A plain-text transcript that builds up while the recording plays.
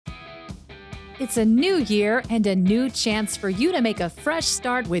It's a new year and a new chance for you to make a fresh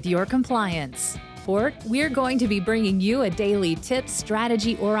start with your compliance. We're going to be bringing you a daily tip,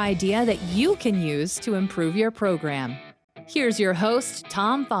 strategy, or idea that you can use to improve your program. Here's your host,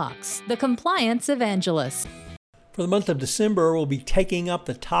 Tom Fox, the Compliance Evangelist. For the month of December, we'll be taking up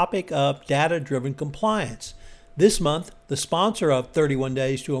the topic of data-driven compliance. This month, the sponsor of 31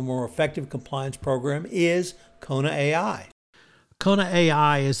 Days to a More Effective Compliance program is Kona AI. Kona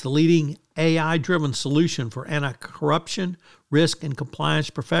AI is the leading AI-driven solution for anti-corruption, risk, and compliance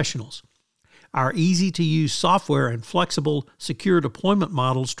professionals. Our easy-to-use software and flexible, secure deployment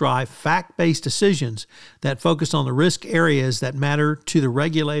models drive fact-based decisions that focus on the risk areas that matter to the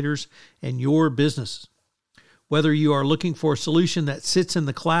regulators and your business. Whether you are looking for a solution that sits in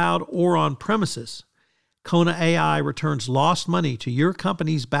the cloud or on premises, Kona AI returns lost money to your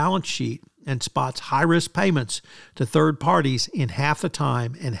company's balance sheet and spots high-risk payments to third parties in half the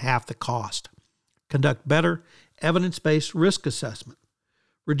time and half the cost. Conduct better evidence-based risk assessment.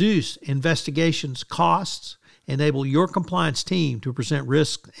 Reduce investigations costs. Enable your compliance team to present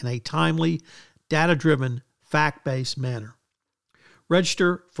risk in a timely, data-driven, fact-based manner.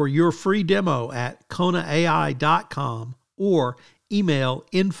 Register for your free demo at konaai.com or email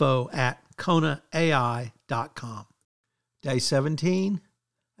info@konaai.com. Day 17,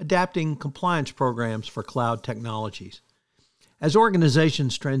 Adapting Compliance Programs for Cloud Technologies. As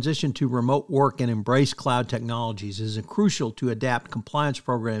organizations transition to remote work and embrace cloud technologies, it is crucial to adapt compliance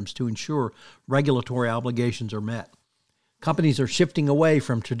programs to ensure regulatory obligations are met. Companies are shifting away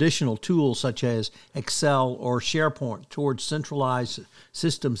from traditional tools such as Excel or SharePoint towards centralized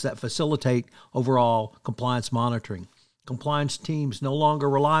systems that facilitate overall compliance monitoring. Compliance teams no longer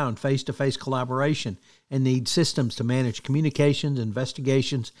rely on face-to-face collaboration and need systems to manage communications,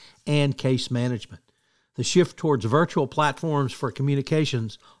 investigations, and case management. The shift towards virtual platforms for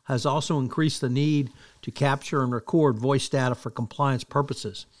communications has also increased the need to capture and record voice data for compliance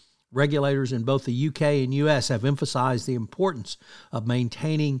purposes. Regulators in both the UK and US have emphasized the importance of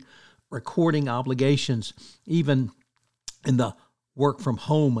maintaining recording obligations even in the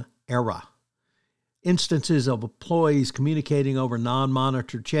work-from-home era. Instances of employees communicating over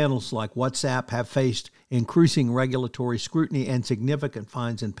non-monitored channels like WhatsApp have faced increasing regulatory scrutiny and significant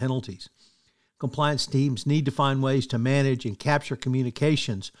fines and penalties. Compliance teams need to find ways to manage and capture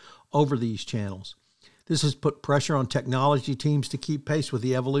communications over these channels. This has put pressure on technology teams to keep pace with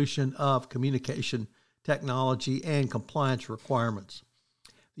the evolution of communication technology and compliance requirements.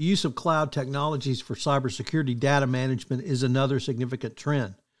 The use of cloud technologies for cybersecurity data management is another significant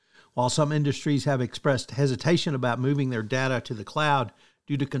trend. While some industries have expressed hesitation about moving their data to the cloud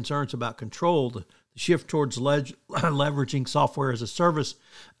due to concerns about control, the shift towards leveraging software as a service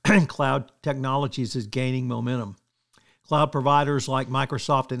and cloud technologies is gaining momentum. Cloud providers like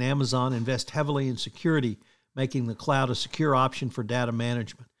Microsoft and Amazon invest heavily in security, making the cloud a secure option for data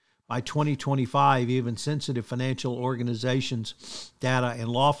management. By 2025, even sensitive financial organizations' data and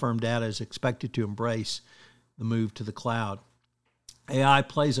law firm data is expected to embrace the move to the cloud. AI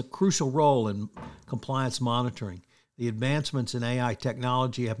plays a crucial role in compliance monitoring. The advancements in AI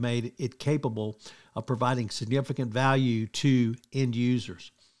technology have made it capable of providing significant value to end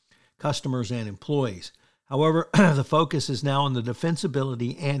users, customers, and employees. However, the focus is now on the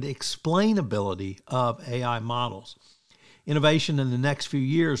defensibility and explainability of AI models. Innovation in the next few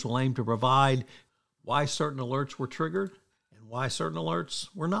years will aim to provide why certain alerts were triggered and why certain alerts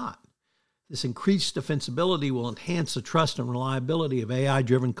were not. This increased defensibility will enhance the trust and reliability of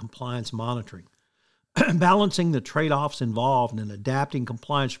AI-driven compliance monitoring. Balancing the trade-offs involved in adapting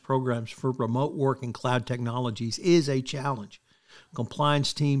compliance programs for remote work and cloud technologies is a challenge.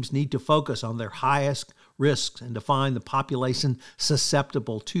 Compliance teams need to focus on their highest risks and define the population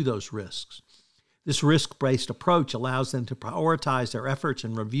susceptible to those risks. This risk-based approach allows them to prioritize their efforts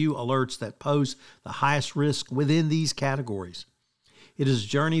and review alerts that pose the highest risk within these categories. It is a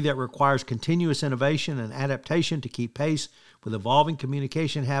journey that requires continuous innovation and adaptation to keep pace with evolving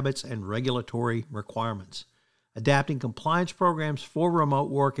communication habits and regulatory requirements. Adapting compliance programs for remote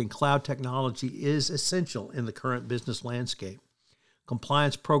work and cloud technology is essential in the current business landscape.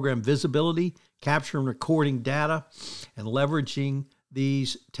 Compliance program visibility, capturing and recording data, and leveraging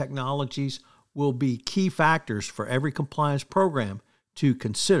these technologies will be key factors for every compliance program to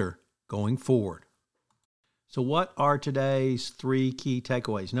consider going forward. So what are today's 3 key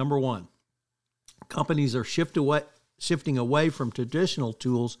takeaways? Number 1, companies are shifting away from traditional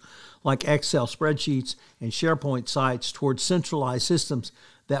tools like Excel spreadsheets and SharePoint sites towards centralized systems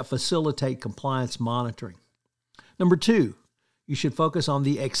that facilitate compliance monitoring. Number 2, you should focus on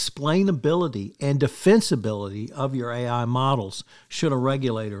the explainability and defensibility of your AI models should a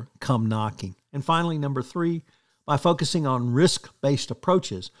regulator come knocking. And finally, number 3, by focusing on risk-based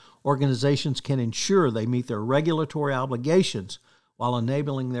approaches, organizations can ensure they meet their regulatory obligations while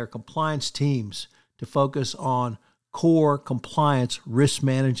enabling their compliance teams to focus on core compliance risk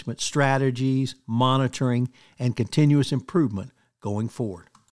management strategies, monitoring, and continuous improvement going forward.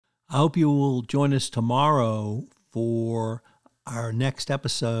 I hope you will join us tomorrow for our next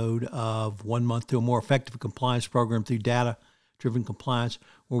episode of 1 Month to a More Effective Compliance Program through Data-Driven Compliance,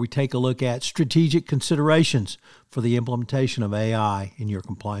 where we take a look at strategic considerations for the implementation of AI in your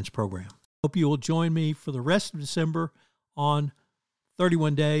compliance program. Hope you will join me for the rest of December on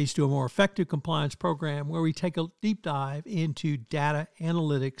 31 Days to a More Effective Compliance Program, where we take a deep dive into data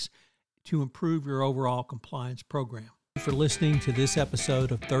analytics to improve your overall compliance program. Thank you for listening to this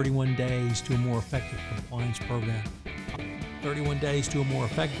episode of 31 Days to a More Effective Compliance Program. 31 Days to a More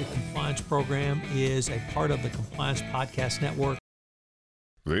Effective Compliance Program is a part of the Compliance Podcast Network.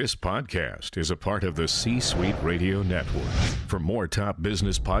 This podcast is a part of the C-Suite Radio Network. For more top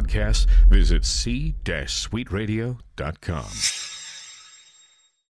business podcasts, visit c-suiteradio.com.